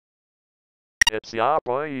It's your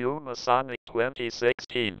boy Masonic 2016.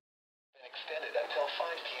 Extended until 5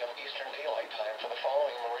 p.m. Eastern Daylight Time for the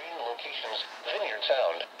following marine locations: Vineyard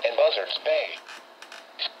Sound and Buzzards Bay.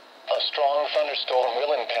 A strong thunderstorm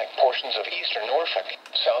will impact portions of eastern Norfolk,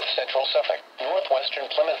 south-central Suffolk, northwestern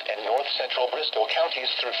Plymouth, and north-central Bristol counties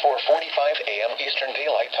through 4:45 a.m. Eastern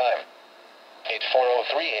Daylight Time. At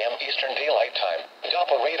 4:03 a.m. Eastern Daylight Time,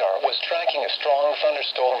 Doppler radar was tracking a strong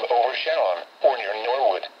thunderstorm over Sharon, or near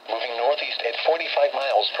Norwood, moving northeast at 45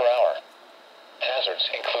 miles per hour. Hazards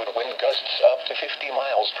include wind gusts up to 50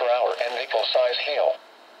 miles per hour and nickel-size hail.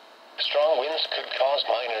 Strong winds could cause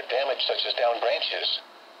minor damage such as downed branches.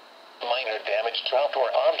 Minor damage to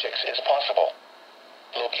outdoor objects is possible.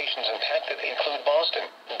 Locations impacted include Boston,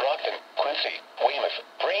 Brockton, Quincy, Weymouth,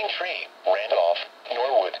 Braintree, Randolph,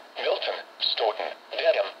 Norwood, Milton, Stoughton,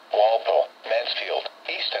 Dedham, Walpole, Mansfield,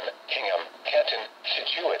 Easton, Hingham, Canton,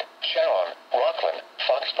 Scituate, Sharon, Rockland,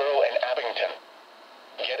 Foxborough, and Abington.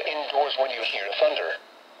 Get indoors when you hear thunder.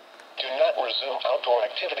 Do not resume outdoor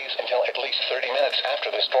activities until at least 30 minutes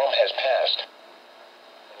after the storm has passed.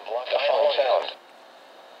 Block the phone sound.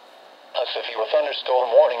 A severe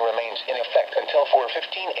thunderstorm warning remains in effect until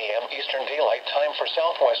 4:15 a.m. Eastern Daylight Time for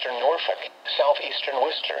southwestern Norfolk, southeastern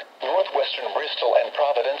Worcester, northwestern Bristol, and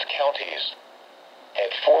Providence counties.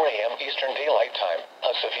 At 4 a.m. Eastern Daylight Time,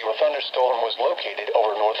 a severe thunderstorm was located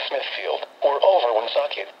over North Smithfield, or over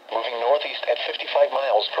Woonsocket, moving northeast at 55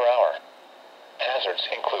 miles per hour. Hazards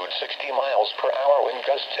include 60 miles per hour wind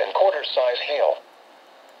gusts and quarter-size hail.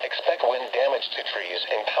 Expect wind damage to trees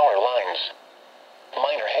and power lines.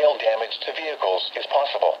 Minor hail damage to vehicles is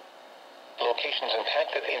possible. Locations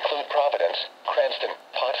impacted include Providence, Cranston,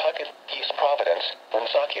 Pawtucket, East Providence,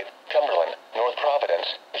 Woonsocket, Cumberland, North Providence,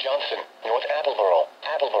 Johnson, North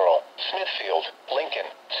Attleboro, Smithfield, Lincoln,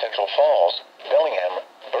 Central Falls, Bellingham,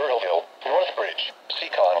 Burrillville, Northbridge,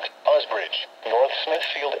 Seekonk, Osbridge, North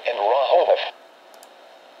Smithfield, and Rehoboth.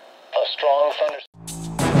 A strong thunderstorm